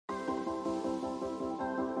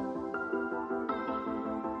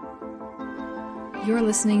You're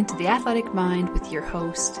listening to The Athletic Mind with your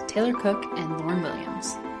hosts, Taylor Cook and Lauren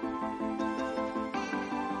Williams.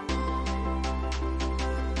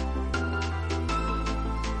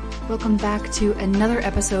 Welcome back to another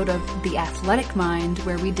episode of The Athletic Mind,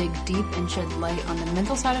 where we dig deep and shed light on the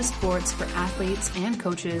mental side of sports for athletes and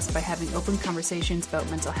coaches by having open conversations about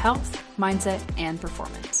mental health, mindset, and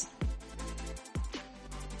performance.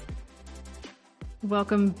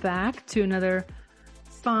 Welcome back to another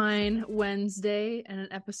fine Wednesday and an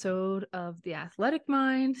episode of The Athletic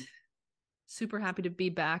Mind. Super happy to be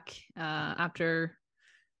back after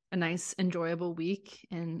a nice, enjoyable week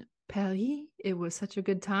in Paris. It was such a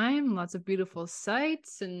good time. Lots of beautiful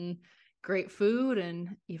sights and great food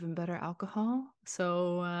and even better alcohol.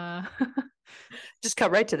 So just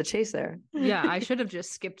cut right to the chase there. Yeah, I should have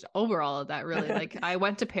just skipped over all of that, really. Like, I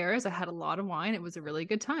went to Paris. I had a lot of wine. It was a really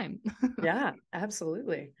good time. Yeah,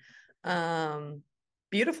 absolutely.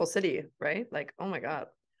 Beautiful city, right? Like, oh my God.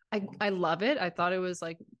 I love it. I thought it was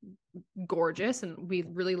like gorgeous, and we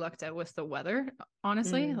really lucked out with the weather,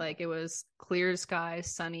 honestly. Like, it was clear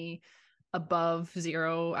skies, sunny, above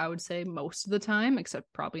zero, I would say, most of the time,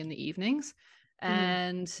 except probably in the evenings.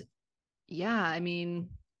 And yeah, I mean,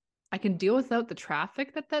 I can deal without the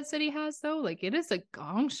traffic that city has, though. Like, it is a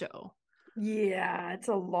gong show. Yeah, it's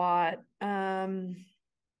a lot.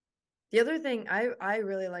 The other thing, I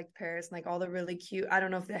really like Paris, and like all the really cute, I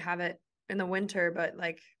don't know if they have it in the winter, but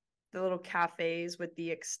like the little cafes with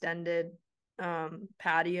the extended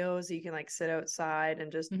patios, you can like sit outside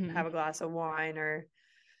and just have a glass of wine or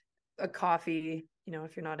a coffee, you know,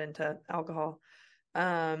 if you're not into alcohol.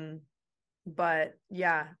 But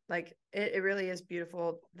yeah, like it really is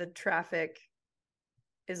beautiful. The traffic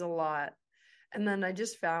is a lot. And then I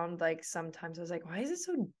just found, like, sometimes I was like, why is it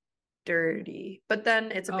so dirty? But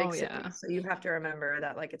then it's a big city, so you have to remember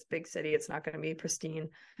that, like, it's big city, it's not going to be pristine.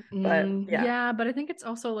 But yeah, but I think it's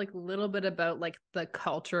also like a little bit about like the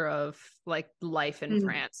culture of like life in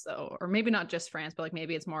France, though, or maybe not just France, but like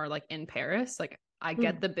maybe it's more like in Paris. Like, I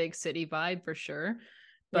get the big city vibe for sure,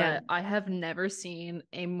 but I have never seen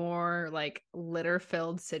a more like litter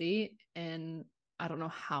filled city in I don't know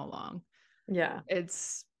how long. Yeah,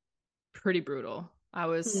 it's pretty brutal. I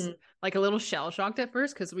was like a little shell shocked at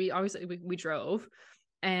first because we drove,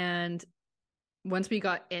 and once we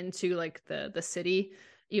got into like the city,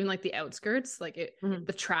 even like the outskirts, like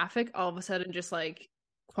the traffic all of a sudden just like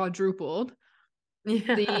quadrupled.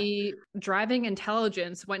 The driving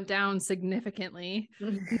intelligence went down significantly.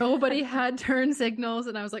 Nobody had turn signals,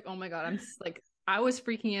 and I was like, oh my God, I was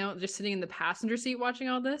freaking out just sitting in the passenger seat watching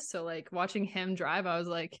all this. So like watching him drive, I was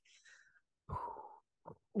like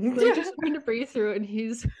really just trying to breathe through it. And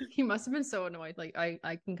he must have been so annoyed. Like,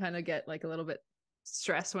 I can kind of get like a little bit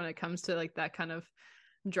stressed when it comes to like that kind of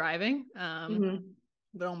driving.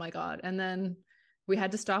 But oh my God. And then we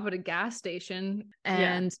had to stop at a gas station,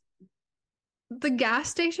 and the gas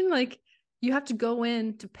station, like, you have to go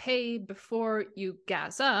in to pay before you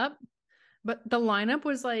gas up, but the lineup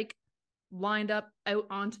was like lined up out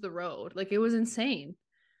onto the road. Like, it was insane.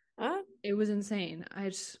 It was insane.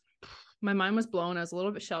 My mind was blown. I was a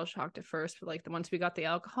little bit shell shocked at first, but like once we got the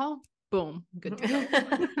alcohol, boom, good to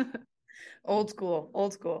go. Old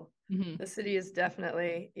school. The city is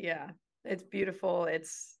definitely, it's beautiful.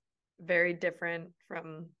 It's very different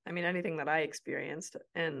from, I mean, anything that I experienced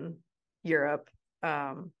in Europe,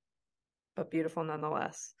 but beautiful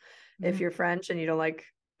nonetheless. If you're French and you don't like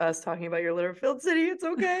us talking about your litter-filled city, it's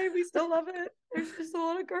okay. We still love it. There's just a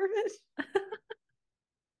lot of garbage.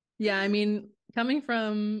 Yeah, I mean, coming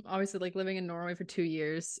from obviously like living in Norway for 2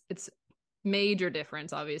 years, it's major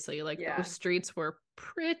difference, obviously. Like, those streets were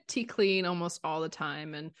pretty clean almost all the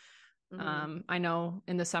time. And I know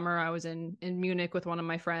in the summer I was in Munich with one of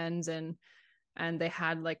my friends, and they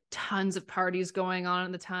had like tons of parties going on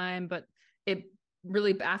at the time, but it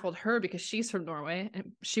really baffled her because she's from Norway,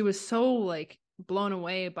 and she was so like blown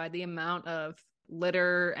away by the amount of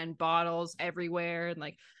litter and bottles everywhere, and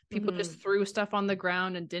like people just threw stuff on the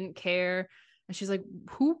ground and didn't care. And she's like,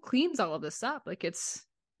 who cleans all of this up? Like, it's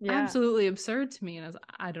absolutely absurd to me. And I was like,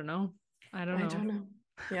 I don't know.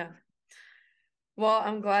 Yeah. Well,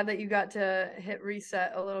 I'm glad that you got to hit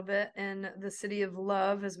reset a little bit in the city of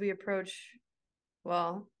love as we approach,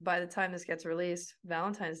 well, by the time this gets released,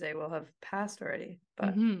 Valentine's Day will have passed already.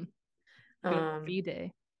 But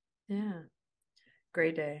V-Day. Yeah.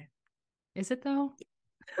 Great day. Is it though?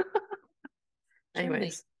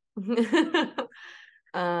 Anyways.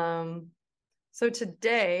 So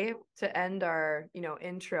today, to end our,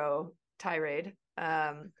 intro tirade,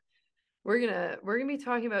 we're gonna be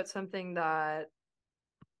talking about something that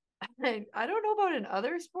I don't know about in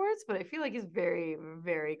other sports, but I feel like it's very,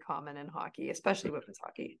 very common in hockey, especially women's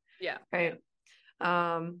hockey. Yeah. Right.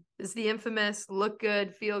 Is the infamous look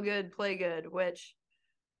good, feel good, play good, which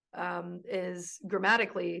is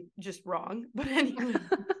grammatically just wrong. But anyway,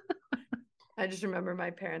 I just remember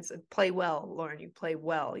my parents said, play well, Lauren, you play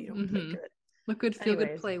well. You don't play good. Look good, feel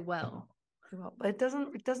good, play well. Well, but it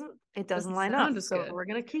doesn't line up. So we're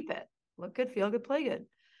going to keep it. Look good, feel good, play good.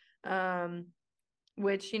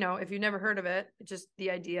 Which, if you've never heard of it, just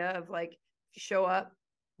the idea of like, you show up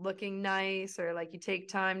looking nice, or like you take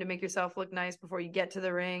time to make yourself look nice before you get to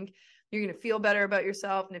the rink, you're going to feel better about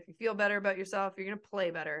yourself. And if you feel better about yourself, you're going to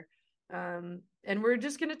play better. And we're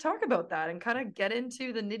just going to talk about that and kind of get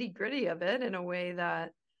into the nitty gritty of it in a way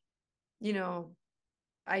that,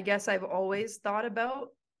 I guess I've always thought about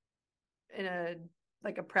in a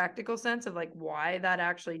practical sense of like why that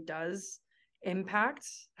actually does impact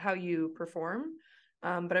how you perform.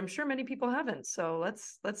 But I'm sure many people haven't. So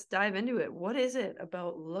let's dive into it. What is it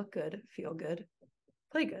about look good, feel good,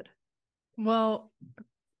 play good? Well,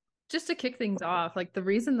 just to kick things off, like the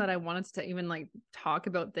reason that I wanted to even like talk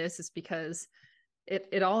about this is because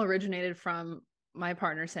it all originated from my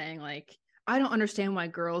partner saying like, I don't understand why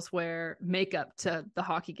girls wear makeup to the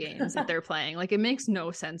hockey games that they're playing. Like it makes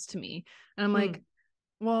no sense to me. And I'm like,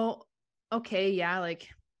 well, okay, yeah, like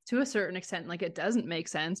to a certain extent, like it doesn't make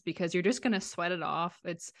sense because you're just going to sweat it off.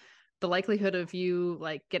 It's the likelihood of you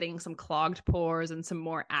like getting some clogged pores and some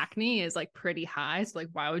more acne is like pretty high. So like,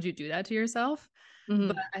 why would you do that to yourself?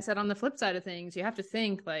 But I said on the flip side of things, you have to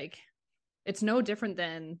think like it's no different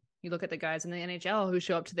than you look at the guys in the NHL who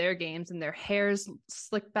show up to their games and their hair's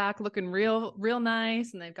slicked back looking real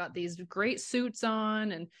nice and they've got these great suits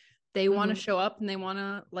on and they want to show up and they want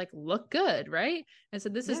to like look good, right? And so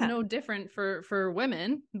this is no different for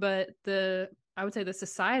women, but I would say the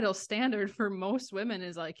societal standard for most women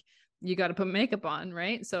is like you got to put makeup on,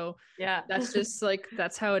 right? So yeah, that's just like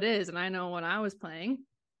that's how it is. And I know when I was playing,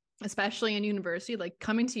 especially in university, like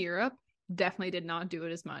coming to Europe, definitely did not do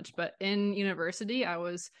it as much. But in university, I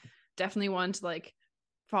was definitely one to like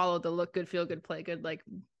follow the look good, feel good, play good, like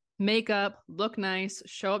makeup, look nice,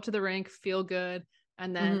 show up to the rink, feel good,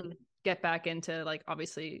 and then get back into like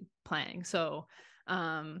obviously playing. So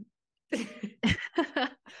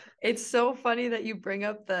it's so funny that you bring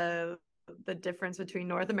up the difference between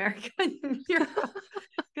North America and Europe,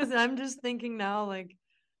 because I'm just thinking now, like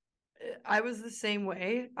I was the same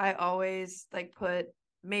way. I always like put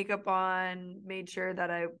makeup on, made sure that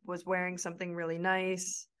I was wearing something really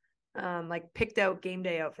nice, like picked out game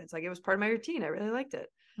day outfits. Like it was part of my routine. I really liked it.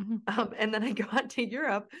 And then I got to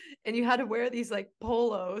Europe and you had to wear these like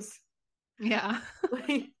polos. Yeah.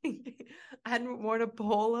 Like I hadn't worn a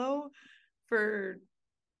polo for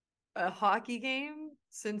a hockey game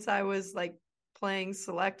since I was like playing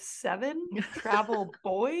Select 7 travel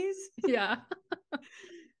boys. Yeah.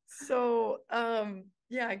 So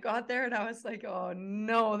yeah, I got there and I was like, oh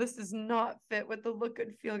no, this does not fit with the look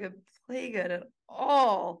good, feel good, play good at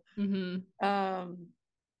all. But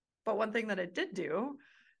one thing that it did do,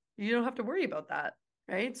 you don't have to worry about that,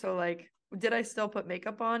 right? So like, did I still put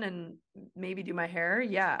makeup on and maybe do my hair?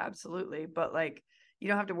 Yeah, absolutely. But like, you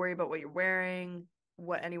don't have to worry about what you're wearing,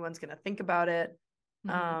 what anyone's gonna think about it.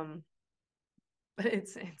 But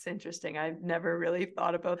it's interesting. I've never really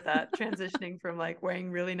thought about that transitioning from like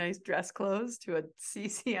wearing really nice dress clothes to a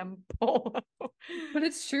CCM polo. But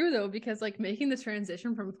it's true though, because like making the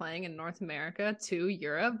transition from playing in North America to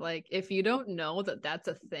Europe, like if you don't know that that's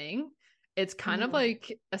a thing, it's kind of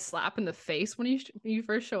like a slap in the face when you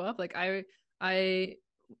first show up. Like I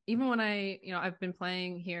even when I've been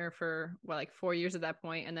playing here for like 4 years at that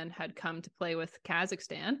point and then had come to play with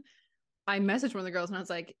Kazakhstan. I messaged one of the girls and I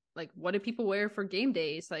was like, what do people wear for game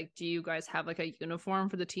days? Like, do you guys have like a uniform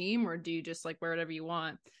for the team or do you just like wear whatever you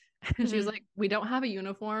want? And she was like, we don't have a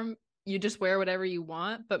uniform. You just wear whatever you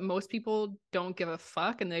want. But most people don't give a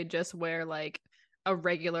fuck and they just wear like a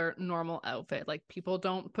regular normal outfit. Like people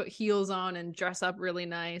don't put heels on and dress up really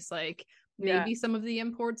nice. Like maybe some of the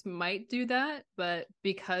imports might do that, but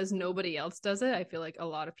because nobody else does it, I feel like a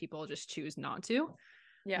lot of people just choose not to.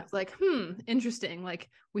 Yeah. It's like, interesting. Like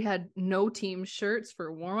we had no team shirts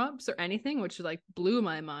for warm-ups or anything, which like blew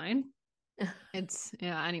my mind.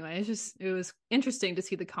 Anyway, it was interesting to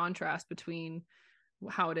see the contrast between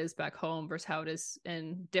how it is back home versus how it is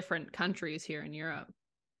in different countries here in Europe.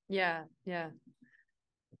 Yeah.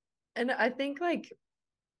 And I think like,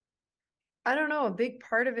 I don't know, a big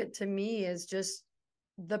part of it to me is just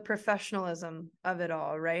the professionalism of it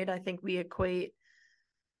all, right? I think we equate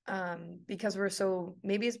because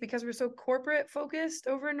maybe it's because we're so corporate focused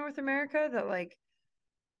over in North America that like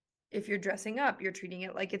if you're dressing up, you're treating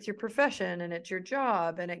it like it's your profession and it's your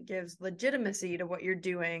job, and it gives legitimacy to what you're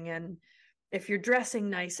doing. And if you're dressing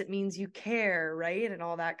nice, it means you care, right? And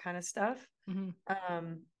all that kind of stuff.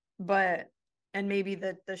 But and maybe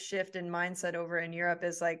the shift in mindset over in Europe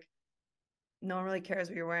is like, no one really cares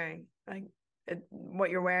what you're wearing. Like what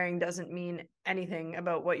you're wearing doesn't mean anything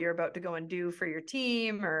about what you're about to go and do for your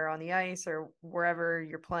team or on the ice or wherever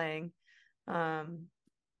you're playing.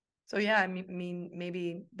 So yeah, I mean,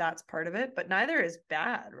 maybe that's part of it, but neither is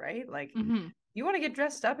bad, right? Like you want to get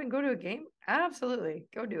dressed up and go to a game? Absolutely.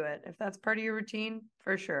 Go do it. If that's part of your routine,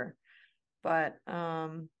 for sure. But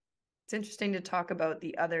it's interesting to talk about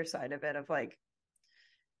the other side of it, of like,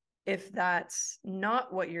 if that's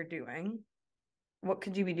not what you're doing, what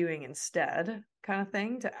could you be doing instead, kind of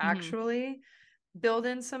thing, to actually build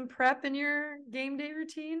in some prep in your game day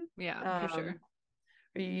routine? Yeah, for sure.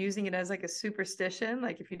 Are you using it as like a superstition?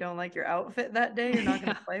 Like if you don't like your outfit that day, you're not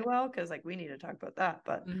going to play well? Because like we need to talk about that.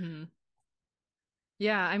 But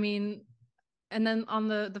yeah, I mean, and then on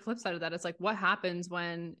the flip side of that, it's like, what happens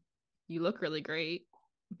when you look really great,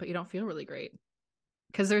 but you don't feel really great?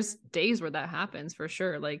 Because there's days where that happens for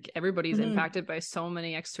sure. Like everybody's impacted by so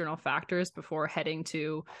many external factors before heading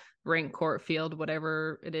to rink, court, field,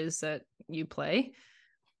 whatever it is that you play.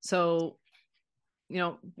 So, you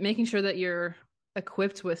know, making sure that you're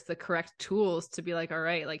equipped with the correct tools to be like, all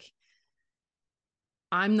right, like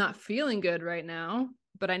I'm not feeling good right now,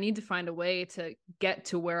 but I need to find a way to get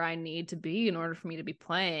to where I need to be in order for me to be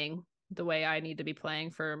playing the way I need to be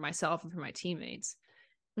playing for myself and for my teammates.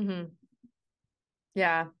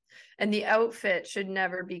 Yeah. And the outfit should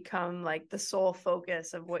never become like the sole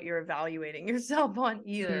focus of what you're evaluating yourself on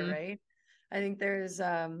either, right? I think there's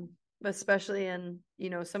especially in, you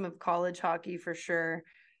know, some of college hockey for sure,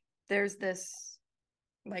 there's this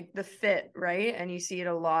like the fit, right? And you see it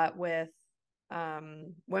a lot with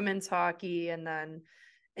women's hockey, and then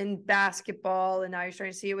in basketball, and now you're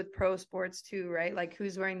starting to see it with pro sports too, right? Like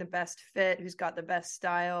who's wearing the best fit, who's got the best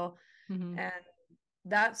style. And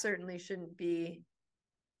that certainly shouldn't be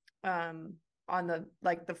on the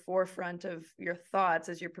like the forefront of your thoughts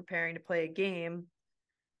as you're preparing to play a game.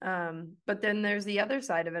 But then there's the other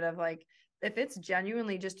side of it of like, if it's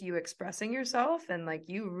genuinely just you expressing yourself and like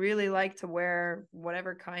you really like to wear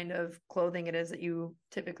whatever kind of clothing it is that you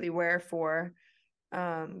typically wear for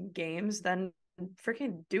games, then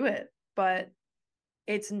freaking do it. But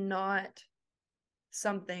it's not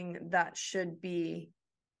something that should be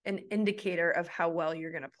an indicator of how well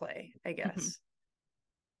you're going to play, I guess.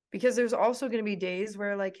 Because there's also going to be days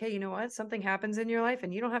where like, hey, you know what? Something happens in your life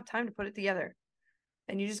and you don't have time to put it together.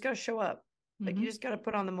 And you just got to show up. Like you just got to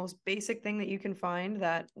put on the most basic thing that you can find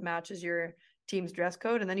that matches your team's dress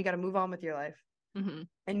code. And then you got to move on with your life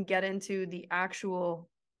and get into the actual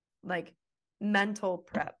like mental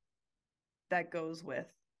prep that goes with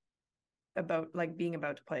about like being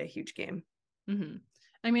about to play a huge game.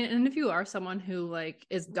 I mean, and if you are someone who like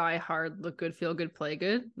is die hard, look good, feel good, play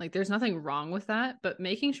good, like there's nothing wrong with that, but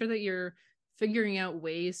making sure that you're figuring out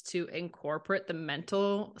ways to incorporate the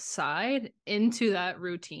mental side into that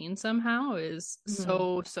routine somehow is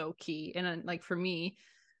so key. And like for me,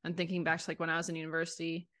 I'm thinking back to like when I was in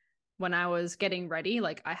university, when I was getting ready,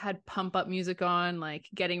 like I had pump up music on, like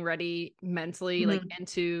getting ready mentally, like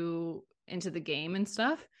into the game and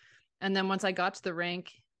stuff. And then once I got to the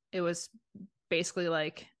rink, it was basically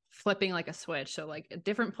like flipping like a switch. So like a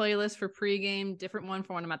different playlist for pregame, different one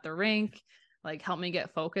for when I'm at the rink, like help me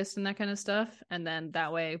get focused and that kind of stuff. And then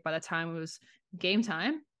that way, by the time it was game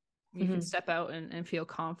time, you can step out and feel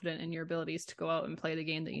confident in your abilities to go out and play the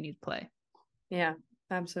game that you need to play. Yeah,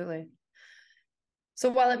 absolutely. So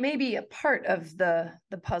while it may be a part of the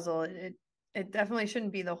puzzle, it definitely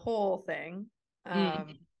shouldn't be the whole thing.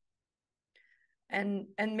 And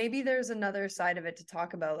maybe there's another side of it to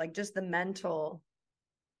talk about, like just the mental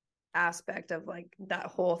aspect of like that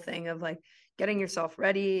whole thing of like getting yourself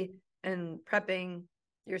ready and prepping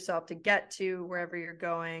yourself to get to wherever you're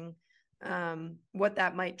going, what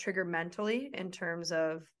that might trigger mentally in terms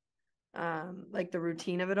of like the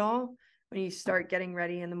routine of it all. When you start getting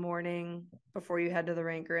ready in the morning before you head to the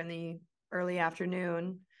rink or in the early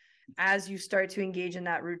afternoon, as you start to engage in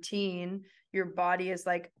that routine, your body is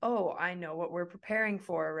like, oh, I know what we're preparing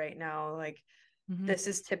for right now. Like this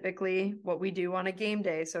is typically what we do on a game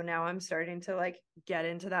day. So now I'm starting to like get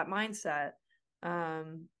into that mindset.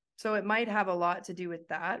 So it might have a lot to do with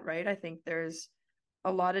that, right? I think there's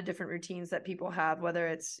a lot of different routines that people have, whether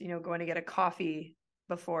it's, you know, going to get a coffee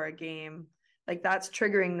before a game, like that's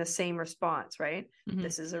triggering the same response, right?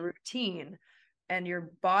 This is a routine, and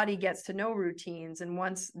your body gets to know routines. And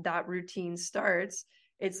once that routine starts,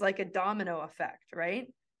 it's like a domino effect, right?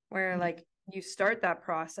 where like you start that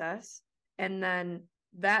process and then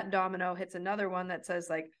that domino hits another one that says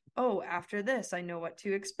like, oh, after this, I know what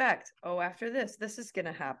to expect. Oh, after this is going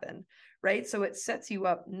to happen. Right. So it sets you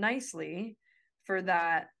up nicely for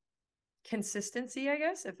that consistency, I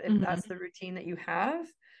guess, if that's the routine that you have.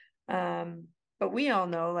 But we all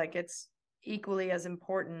know like it's equally as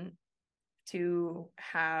important to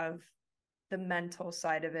have the mental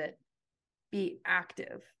side of it be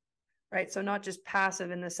active, right? So not just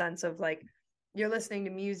passive in the sense of like you're listening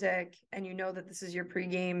to music and you know that this is your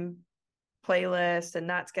pregame playlist and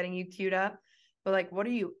that's getting you queued up, but like what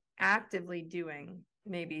are you actively doing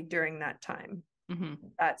maybe during that time?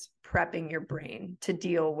 That's prepping your brain to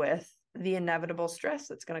deal with the inevitable stress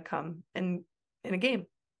that's going to come in a game.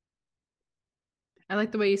 I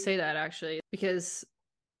like the way you say that, actually, because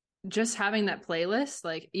just having that playlist,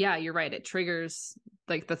 like, yeah, you're right, it triggers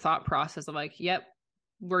like the thought process of like, yep,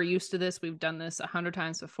 we're used to this, we've done this 100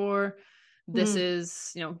 times before, this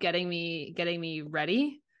is, you know, getting me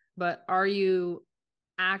ready. But are you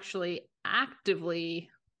actually actively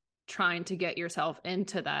trying to get yourself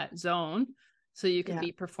into that zone so you can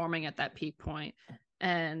be performing at that peak point?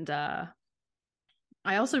 And I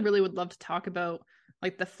also really would love to talk about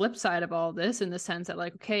like the flip side of all this, in the sense that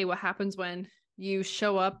like, okay, what happens when you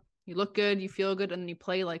show up, you look good, you feel good, and then you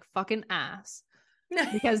play like fucking ass?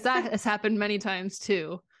 Because that has happened many times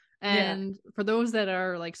too. And for those that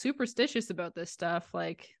are like superstitious about this stuff,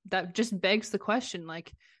 like that just begs the question,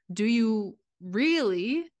 like, do you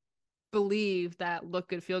really believe that look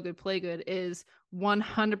good, feel good, play good is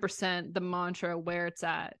 100% the mantra where it's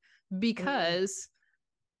at? Because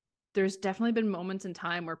there's definitely been moments in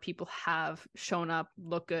time where people have shown up,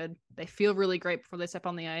 look good, they feel really great before they step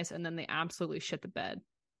on the ice, and then they absolutely shit the bed.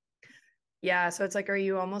 Yeah, so it's like, are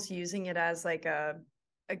you almost using it as like a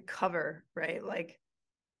cover, right? Like,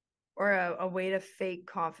 or a way to fake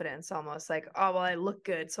confidence, almost like, oh, well, I look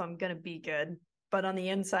good, so I'm gonna be good. But on the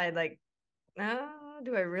inside, like,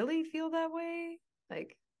 do I really feel that way?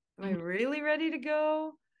 Like, am I really ready to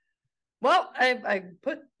go? Well, I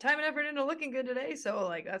put time and effort into looking good today, so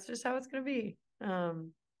like that's just how it's gonna be.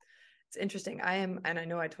 It's interesting. I am, and I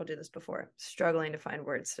know I told you this before, struggling to find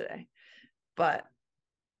words today. But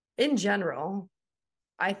in general,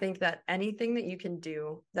 I think that anything that you can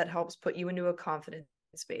do that helps put you into a confident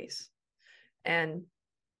space, and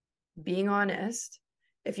being honest,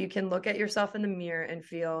 if you can look at yourself in the mirror and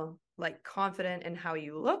feel like confident in how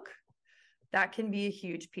you look, that can be a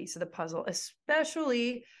huge piece of the puzzle,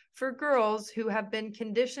 especially for girls who have been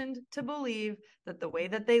conditioned to believe that the way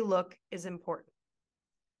that they look is important.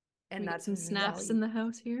 And that's some snaps in the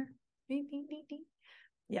house here.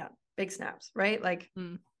 Yeah, big snaps, right? Like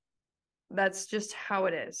that's just how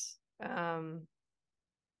it is. And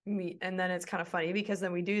then it's kind of funny because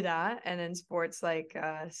then we do that, and in sports like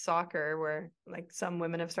soccer, where like some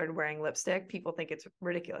women have started wearing lipstick, people think it's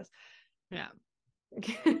ridiculous. Yeah.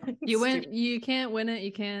 You can't win it.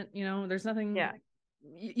 You can't, you know, there's nothing. Yeah.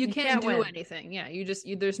 You can't do anything. Yeah.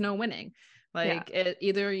 There's no winning. Like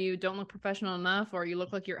either you don't look professional enough, or you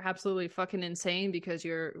look like you're absolutely fucking insane because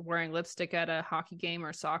you're wearing lipstick at a hockey game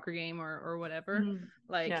or soccer game or whatever.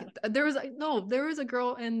 There was a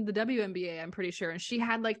girl in the WNBA, I'm pretty sure, and she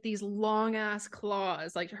had like these long ass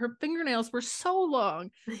claws, like her fingernails were so long.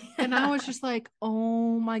 And I was just like,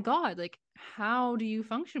 oh my God, like how do you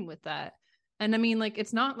function with that? And I mean, like,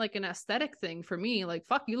 it's not like an aesthetic thing for me. Like,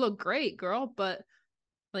 fuck, you look great, girl. But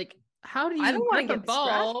like, how do you grip a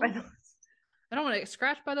ball? I don't want to get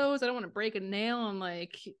scratched by those. I don't want to break a nail and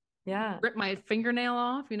like rip my fingernail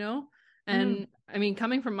off, you know? And I mean,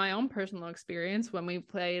 coming from my own personal experience, when we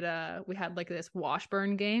played, we had like this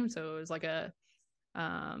Washburn game. So it was like a,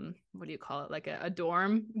 what do you call it? Like a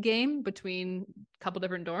dorm game between a couple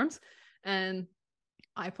different dorms. And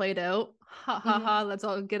I played out. Ha ha ha. Let's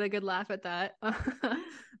all get a good laugh at that.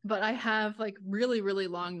 But I have like really, really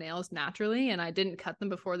long nails naturally, and I didn't cut them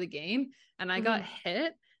before the game. And I got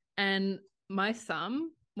hit, and my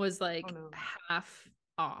thumb was like half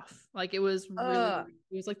off. Like it was really,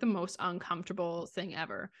 it was like the most uncomfortable thing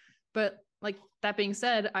ever. But like that being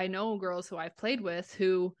said, I know girls who I've played with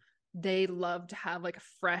who they love to have like a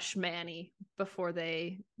fresh mani before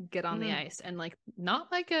they get on the ice, and like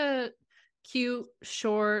not like a cute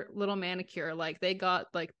short little manicure, like they got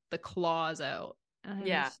like the claws out.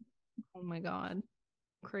 Oh my God,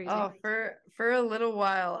 crazy. For a little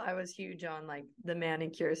while I was huge on like the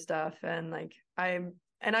manicure stuff, and like I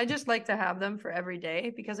just like to have them for every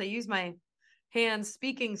day because I use my hands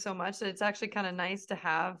speaking so much that it's actually kind of nice to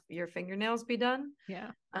have your fingernails be done.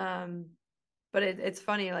 But it's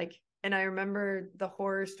funny, like And I remember the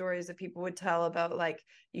horror stories that people would tell about, like,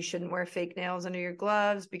 you shouldn't wear fake nails under your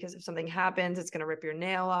gloves because if something happens, it's going to rip your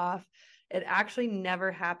nail off. It actually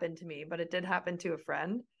never happened to me, but it did happen to a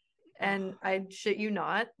friend. And I shit you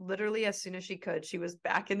not, literally as soon as she could, she was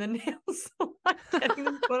back in the nail salon getting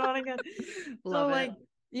them put on again. Love it. Like,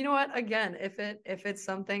 you know what? Again, if it's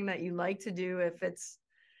something that you like to do,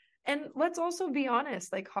 and let's also be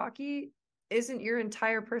honest, like, hockey isn't your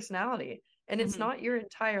entire personality, and it's not your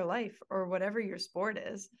entire life or whatever your sport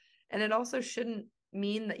is. And it also shouldn't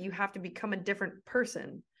mean that you have to become a different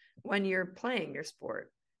person when you're playing your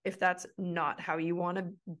sport, if that's not how you want to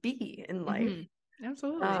be in life.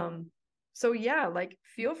 Absolutely. So yeah, like,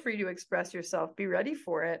 feel free to express yourself, be ready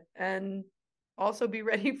for it, and also be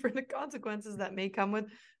ready for the consequences that may come with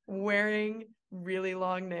wearing really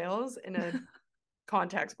long nails in a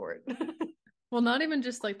contact sport. Well, not even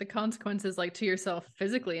just like the consequences like to yourself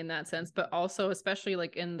physically in that sense, but also especially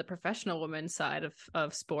like in the professional women's side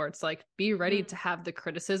of sports, like be ready to have the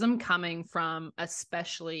criticism coming from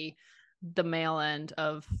especially the male end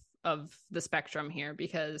of the spectrum here,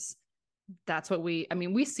 because that's what we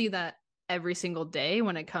see that every single day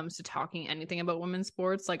when it comes to talking anything about women's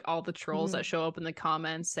sports, like all the trolls that show up in the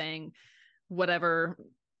comments saying whatever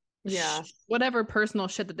whatever personal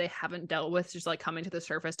shit that they haven't dealt with, just like coming to the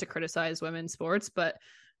surface to criticize women's sports. But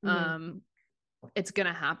it's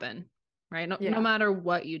gonna happen, right? No matter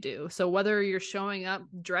what you do. So whether you're showing up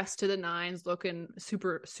dressed to the nines looking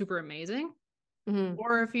super super amazing,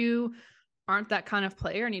 or if you aren't that kind of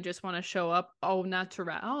player and you just want to show up au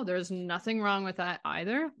naturel, there's nothing wrong with that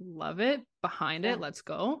either. Love it. Behind it, let's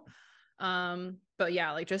go. But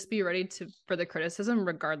yeah, like, just be ready for the criticism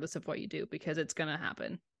regardless of what you do, because it's gonna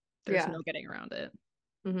happen. There's no getting around it.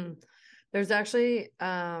 There's actually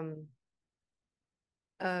a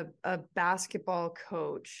basketball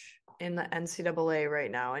coach in the NCAA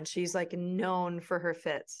right now, and she's like known for her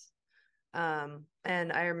fits. And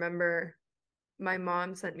I remember my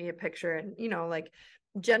mom sent me a picture, and you know, like,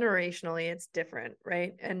 generationally it's different,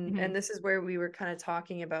 right? And this is where we were kind of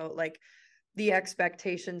talking about like the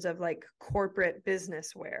expectations of like corporate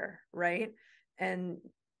business wear, right? And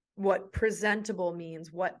what presentable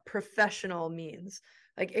means, what professional means.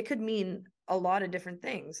 Like, it could mean a lot of different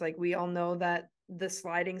things. Like, we all know that the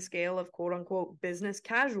sliding scale of quote unquote business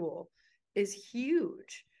casual is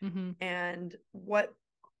huge. And what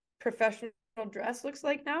professional dress looks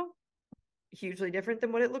like now, hugely different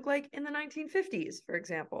than what it looked like in the 1950s, for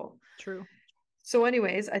example. True. So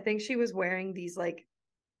anyways, I think she was wearing these like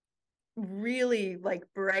really like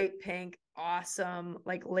bright pink, awesome,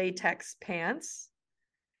 like latex pants.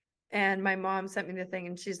 And my mom sent me the thing,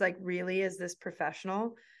 and she's like, really, is this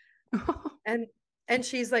professional? and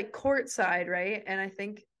she's like courtside, right? And I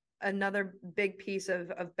think another big piece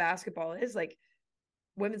of basketball is like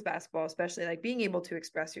women's basketball, especially, like being able to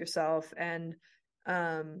express yourself and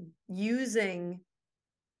using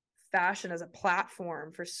fashion as a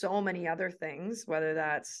platform for so many other things, whether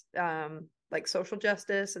that's like social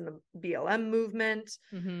justice and the BLM movement,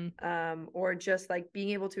 or just like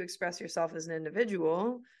being able to express yourself as an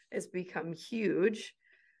individual has become huge.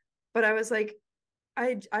 But I was like,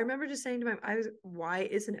 I remember just saying to why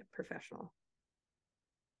isn't it professional?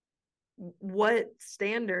 What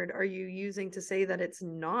standard are you using to say that it's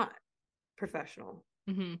not professional?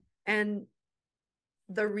 And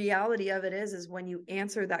the reality of it is when you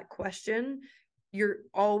answer that question, you're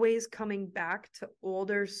always coming back to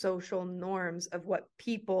older social norms of what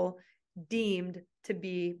people deemed to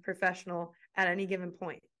be professional at any given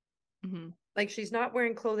point. Like, she's not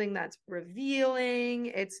wearing clothing that's revealing.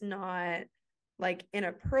 It's not like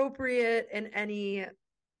inappropriate in any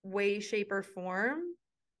way, shape, or form.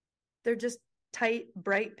 They're just tight,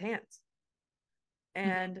 bright pants.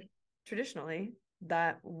 And traditionally,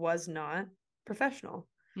 that was not professional.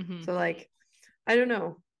 So like, I don't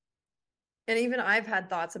know. And even I've had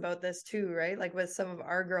thoughts about this too, right? Like with some of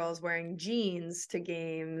our girls wearing jeans to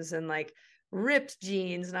games and like ripped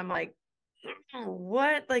jeans. And I'm like,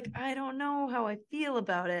 what? Like, I don't know how I feel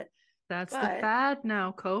about it. That's the fad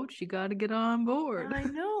now, coach. You got to get on board. I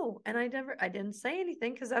know. And I didn't say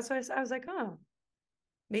anything, because that's why I was like, oh,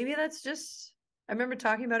 maybe that's just, I remember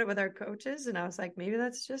talking about it with our coaches, and I was like, maybe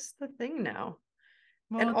that's just the thing now.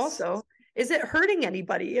 Well, and also, is it hurting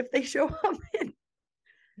anybody if they show up in?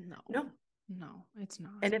 No, it's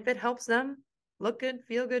not. And if it helps them look good,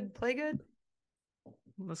 feel good, play good,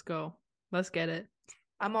 let's go. Let's get it.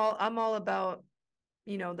 I'm all about,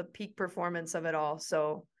 you know, the peak performance of it all.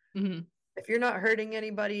 So if you're not hurting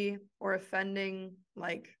anybody or offending,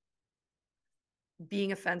 like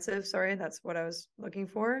being offensive, sorry, that's what I was looking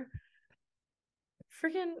for,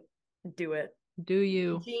 freaking do it. Do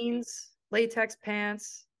you? Jeans, latex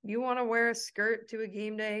pants. You want to wear a skirt to a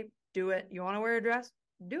game day? Do it. You want to wear a dress?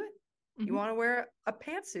 Do it. Mm-hmm. You want to wear a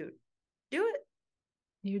pantsuit? Do it.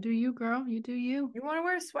 You do you, girl. You do you. You want to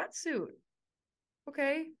wear a sweatsuit?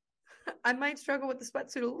 Okay. I might struggle with the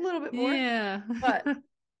sweatsuit a little bit more. Yeah. But,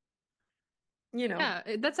 you know. Yeah,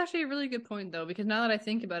 that's actually a really good point, though, because now that I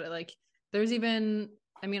think about it, like, there's even,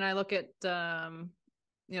 I mean, I look at,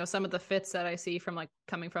 you know, some of the fits that I see from, like,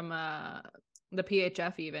 coming from the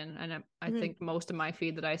PHF even, and I think most of my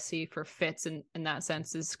feed that I see for fits in that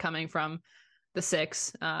sense is coming from the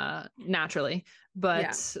six, naturally.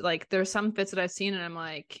 But, like, there's some fits that I've seen, and I'm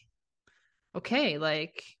like, okay,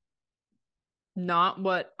 like, not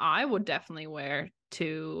what I would definitely wear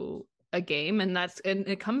to a game, and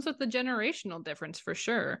it comes with the generational difference for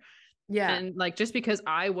sure. Yeah. And like, just because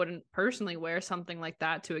I wouldn't personally wear something like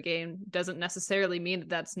that to a game doesn't necessarily mean that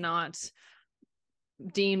that's not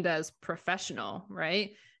deemed as professional,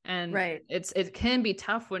 right? And it can be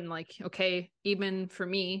tough when, like, okay, even for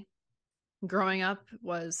me growing up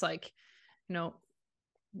was like, you know,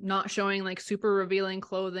 not showing like super revealing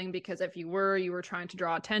clothing, because if you were trying to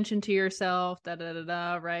draw attention to yourself,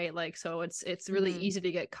 right? Like, so it's really easy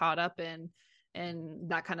to get caught up in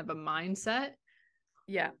that kind of a mindset.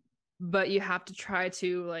 Yeah. But you have to try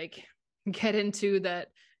to like get into that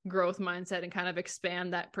growth mindset and kind of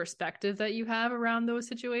expand that perspective that you have around those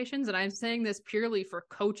situations. And I'm saying this purely for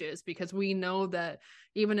coaches, because we know that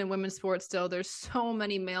even in women's sports still, there's so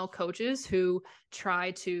many male coaches who try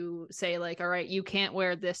to say like, all right, you can't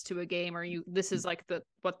wear this to a game, or this is like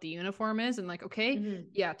what the uniform is. And like, okay,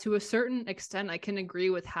 yeah, to a certain extent, I can agree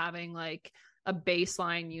with having like a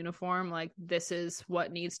baseline uniform. Like, this is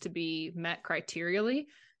what needs to be met criterially.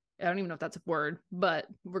 I don't even know if that's a word, but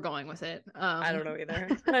we're going with it. I don't know either.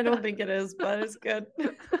 I don't think it is, but it's good.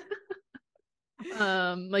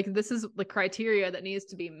 Like, this is the criteria that needs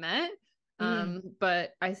to be met.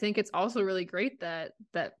 But I think it's also really great that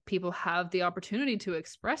people have the opportunity to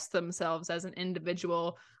express themselves as an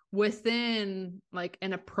individual within like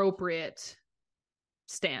an appropriate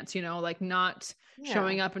stance, you know, like not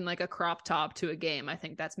showing up in like a crop top to a game. I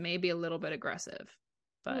think that's maybe a little bit aggressive,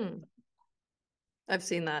 but I've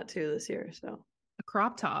seen that too this year. So a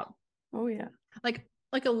crop top. Oh yeah. Like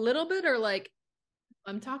a little bit, or like,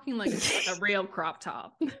 I'm talking like a real crop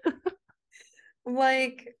top.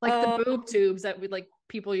 like the boob tubes that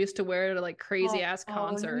people used to wear to like crazy ass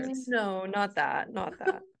concerts. No, not that. No.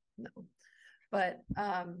 But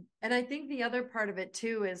and I think the other part of it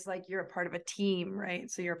too is like, you're a part of a team, right?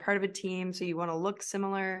 So you're a part of a team, so you want to look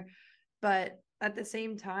similar, but at the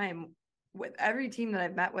same time, with every team that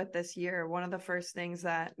I've met with this year, one of the first things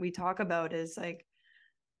that we talk about is like,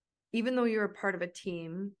 even though you're a part of a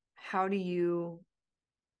team, how do you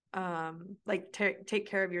take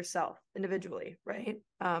care of yourself individually, right?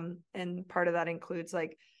 And part of that includes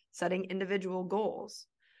like setting individual goals.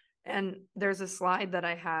 And there's a slide that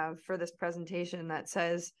I have for this presentation that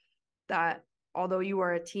says that although you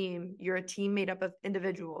are a team, you're a team made up of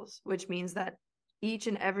individuals, which means that each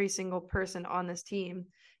and every single person on this team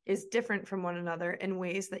is different from one another in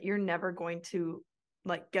ways that you're never going to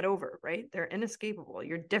like get over, right? They're inescapable.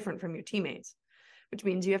 You're different from your teammates, which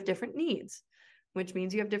means you have different needs, which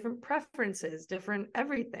means you have different preferences, different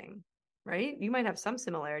everything, right? You might have some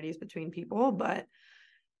similarities between people, but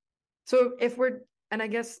so and I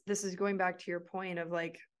guess this is going back to your point of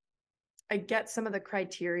like, I get some of the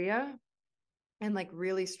criteria and like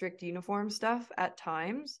really strict uniform stuff at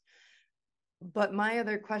times. But my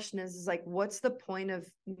other question is like, what's the point of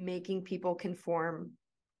making people conform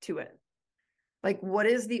to it? Like, what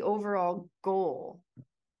is the overall goal?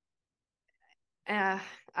 I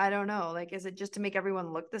don't know. Like, is it just to make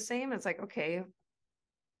everyone look the same? It's like, okay,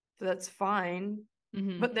 that's fine.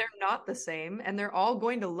 But they're not the same, and they're all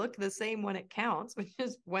going to look the same when it counts, which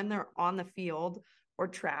is when they're on the field or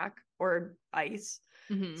track or ice.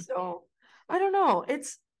 So I don't know.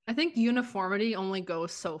 I think uniformity only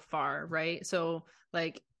goes so far, right? So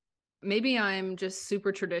like, maybe I'm just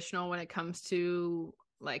super traditional when it comes to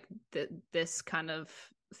like this kind of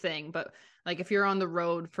thing, but like, if you're on the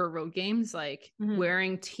road for road games, like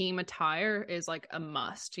wearing team attire is like a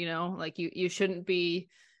must, you know, like you shouldn't be,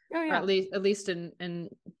 or at least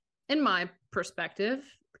in my perspective,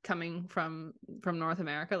 coming from North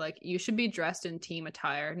America, like you should be dressed in team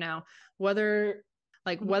attire. Now, whether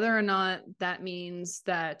or not that means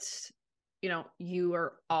that, you know, you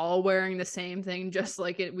are all wearing the same thing, just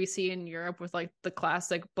like we see in Europe with like the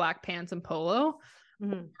classic black pants and polo,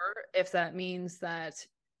 or if that means that,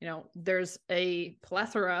 you know, there's a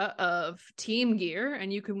plethora of team gear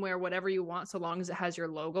and you can wear whatever you want so long as it has your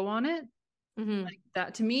logo on it, Like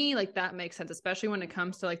that, to me, like that makes sense, especially when it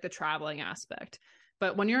comes to like the traveling aspect.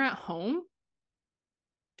 But when you're at home,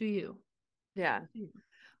 do you? Yeah.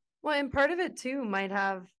 Well, and part of it too might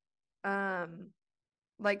have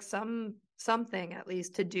like something at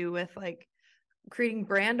least to do with like creating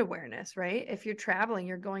brand awareness, right? If you're traveling,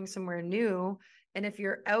 you're going somewhere new, and if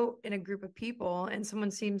you're out in a group of people and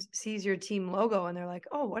someone sees your team logo and they're like,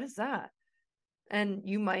 "Oh, what is that?" And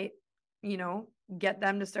you might, get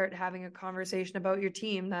them to start having a conversation about your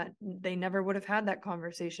team that they never would have had that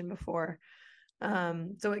conversation before.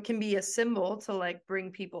 So it can be a symbol to like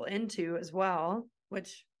bring people into as well,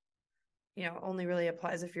 which only really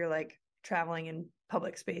applies if you're like traveling in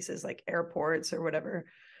public spaces like airports or whatever.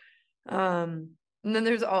 And then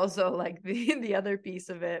there's also like the other piece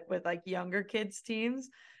of it with like younger kids teams.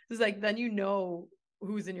 It's like then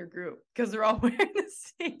who's in your group because they're all wearing the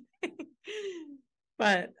same thing.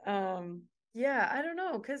 But yeah, I don't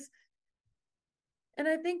know, and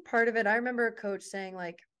I think part of it, I remember a coach saying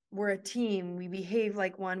like, we're a team, we behave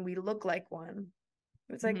like one, we look like one.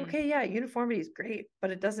 It's like, okay, yeah, uniformity is great,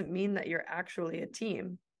 but it doesn't mean that you're actually a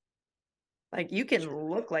team. Like you can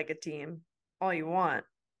look like a team all you want,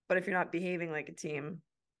 but if you're not behaving like a team,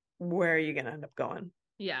 where are you going to end up going?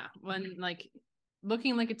 Yeah. When like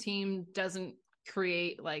looking like a team doesn't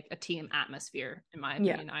create like a team atmosphere, in my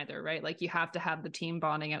opinion, either, right? Like you have to have the team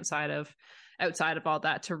bonding outside of all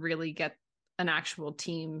that to really get an actual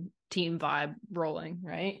team vibe rolling,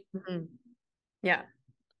 right? Yeah.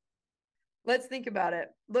 Let's think about it.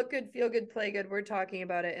 Look good, feel good, play good. We're talking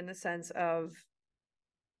about it in the sense of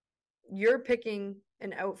you're picking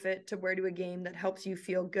an outfit to wear to a game that helps you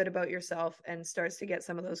feel good about yourself and starts to get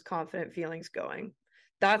some of those confident feelings going.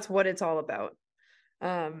 That's what it's all about.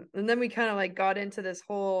 And then we kind of like got into this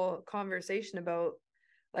whole conversation about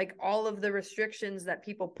like all of the restrictions that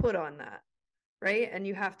people put on that, right? And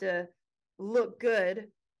you have to look good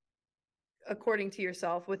according to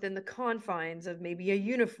yourself within the confines of maybe a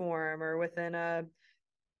uniform or within a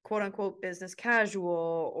quote unquote business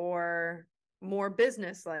casual or more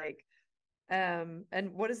business like. And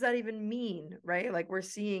what does that even mean, right? Like we're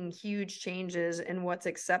seeing huge changes in what's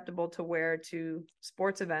acceptable to wear to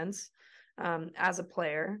sports events as a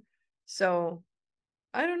player. So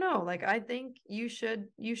I don't know. Like I think you should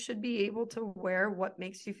be able to wear what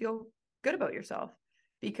makes you feel good about yourself.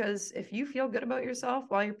 Because if you feel good about yourself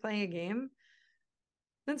while you're playing a game,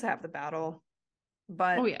 that's half the battle.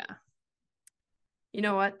 But oh yeah, you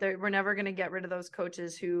know what? We're never going to get rid of those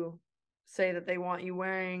coaches who say that they want you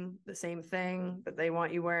wearing the same thing, that they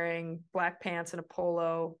want you wearing black pants and a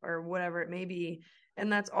polo or whatever it may be.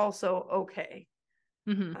 And that's also okay.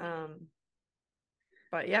 But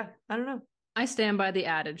yeah, I don't know. I stand by the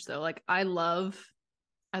adage though. Like I love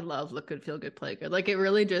look good, feel good, play good. Like it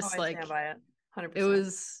really just I stand by it. 100%. It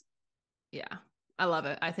was, yeah, I love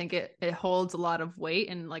it. I think it holds a lot of weight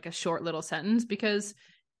in like a short little sentence because,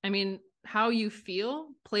 I mean, how you feel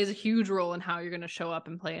plays a huge role in how you're going to show up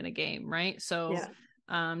and play in a game, right? So,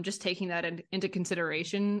 just taking that into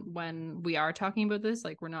consideration when we are talking about this,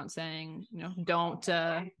 like we're not saying, don't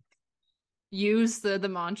use the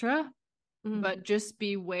mantra, but just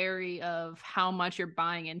be wary of how much you're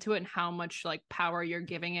buying into it and how much like power you're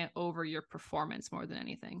giving it over your performance more than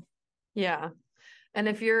anything. Yeah. And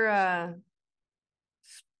if you're a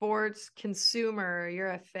sports consumer,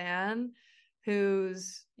 you're a fan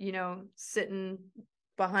who's, sitting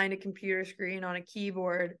behind a computer screen on a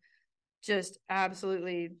keyboard, just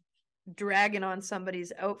absolutely dragging on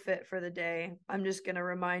somebody's outfit for the day, I'm just going to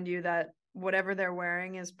remind you that whatever they're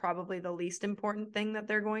wearing is probably the least important thing that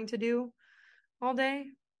they're going to do all day.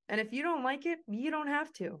 And if you don't like it, you don't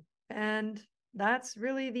have to. And that's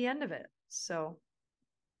really the end of it. So,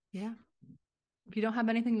 yeah. If you don't have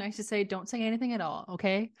anything nice to say, don't say anything at all,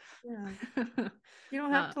 okay? Yeah. You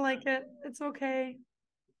don't have to like it. It's okay.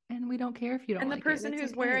 And we don't care if you don't like it. And the person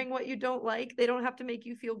who's wearing what you don't like, they don't have to make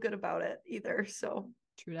you feel good about it either. So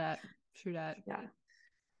true that. Yeah.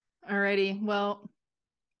 Alrighty. Well,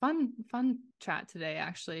 fun chat today,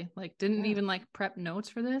 actually. Like didn't even like prep notes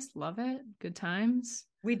for this. Love it. Good times.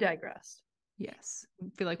 We digressed. Yes. I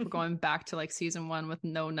feel like we're going back to like season 1 with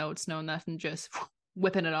no notes, no nothing, just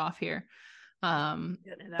whipping it off here.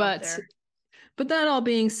 But that all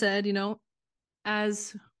being said,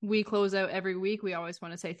 as we close out every week, we always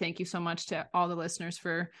want to say thank you so much to all the listeners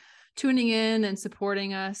for tuning in and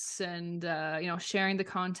supporting us and, sharing the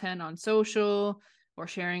content on social or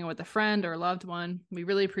sharing it with a friend or a loved one. We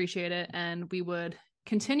really appreciate it. And we would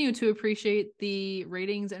continue to appreciate the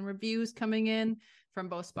ratings and reviews coming in from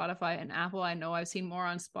both Spotify and Apple. I know I've seen more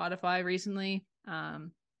on Spotify recently.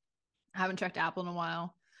 Haven't checked Apple in a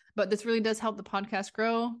while. But this really does help the podcast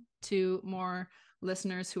grow to more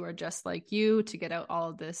listeners who are just like you, to get out all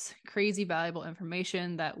of this crazy valuable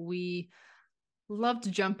information that we love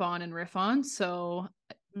to jump on and riff on. So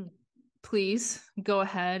please go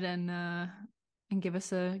ahead and give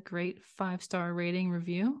us a great 5-star rating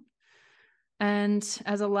review. And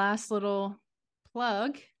as a last little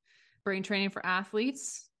plug, Brain Training for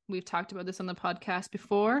Athletes. We've talked about this on the podcast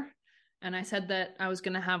before. And I said that I was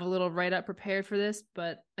going to have a little write-up prepared for this.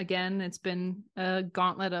 But again, it's been a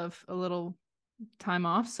gauntlet of a little time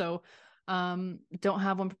off. So don't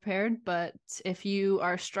have one prepared. But if you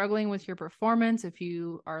are struggling with your performance, if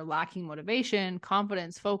you are lacking motivation,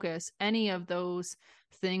 confidence, focus, any of those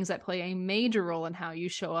things that play a major role in how you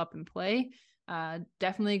show up and play,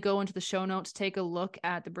 definitely go into the show notes, take a look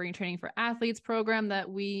at the Brain Training for Athletes program that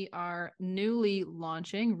we are newly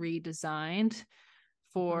launching, redesigned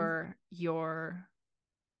for your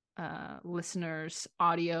listeners'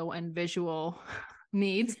 audio and visual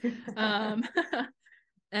needs.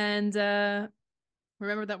 And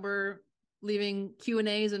remember that we're leaving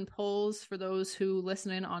Q&As and polls for those who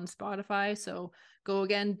listen in on Spotify. So go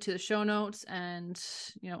again to the show notes and,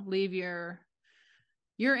 leave your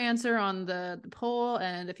answer on the poll.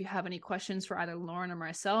 And if you have any questions for either Lauren or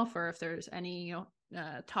myself, or if there's any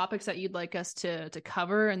topics that you'd like us to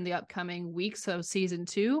cover in the upcoming weeks of season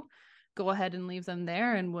 2, go ahead and leave them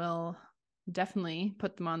there, and we'll definitely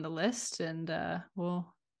put them on the list, and we'll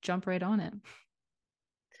jump right on it.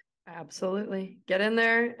 Absolutely. Get in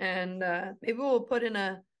there, and maybe we'll put in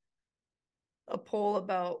a poll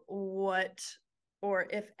about what, or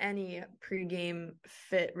if any, pregame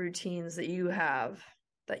fit routines that you have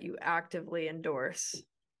that you actively endorse.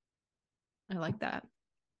 I like that.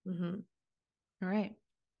 All right.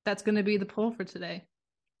 That's going to be the poll for today,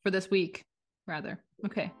 for this week, rather.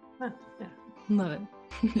 Okay. Yeah. Love it.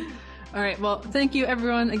 All right. Well, thank you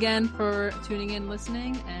everyone again for tuning in,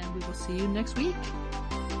 listening, and we will see you next week.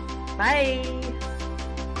 Bye.